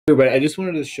Everybody, I just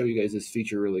wanted to show you guys this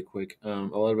feature really quick. A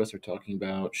lot of us are talking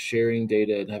about sharing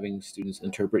data and having students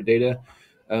interpret data.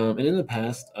 And in the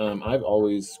past, I've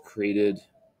always created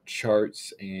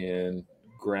charts and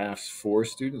graphs for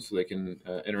students so they can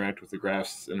interact with the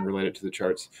graphs and relate it to the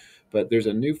charts. But there's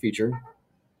a new feature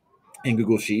in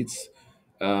Google Sheets.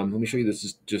 Let me show you. This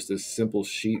is just a simple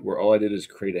sheet where all I did is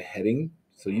create a heading.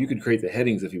 So you could create the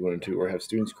headings if you wanted to, or have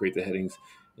students create the headings,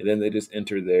 and then they just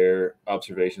enter their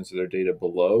observations or their data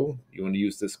below. You want to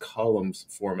use this columns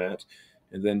format.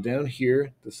 And then down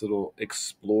here, this little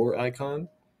explore icon,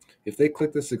 if they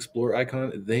click this explore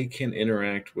icon, they can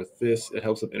interact with this. It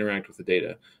helps them interact with the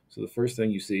data. So the first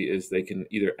thing you see is they can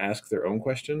either ask their own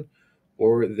question,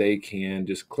 or they can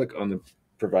just click on the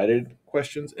provided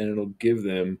questions and it'll give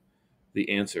them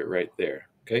the answer right there.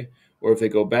 Okay. Or if they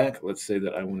go back, let's say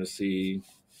that I want to see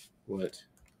what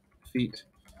feet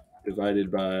divided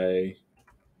by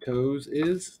toes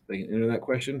is. They can enter that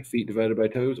question, feet divided by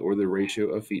toes, or the ratio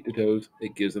of feet to toes.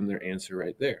 It gives them their answer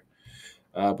right there.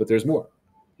 But there's more.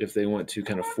 If they want to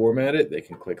kind of format it, they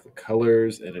can click the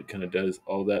colors and it kind of does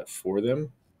all that for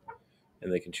them.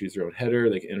 And they can choose their own header,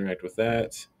 they can interact with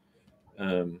that.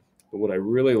 But what I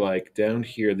really like down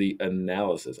here, the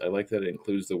analysis, I like that it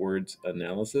includes the words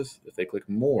analysis. If they click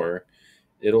more,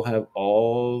 it'll have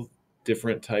all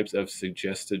different types of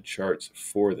suggested charts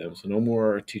for them. So no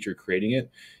more teacher creating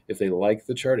it. If they like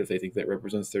the chart, if they think that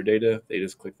represents their data, they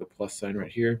just click the plus sign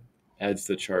right here, adds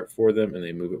the chart for them, and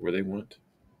they move it where they want.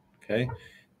 Okay,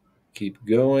 keep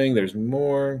going. There's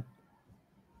more.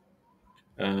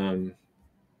 Um,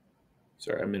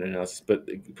 sorry, I'm in analysis, but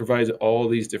it provides all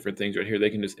these different things right here. They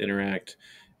can just interact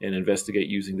and investigate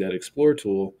using that Explore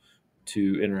tool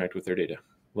to interact with their data.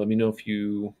 Let me know if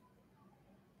you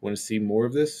want to see more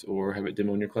of this or have it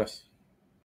demo in your class.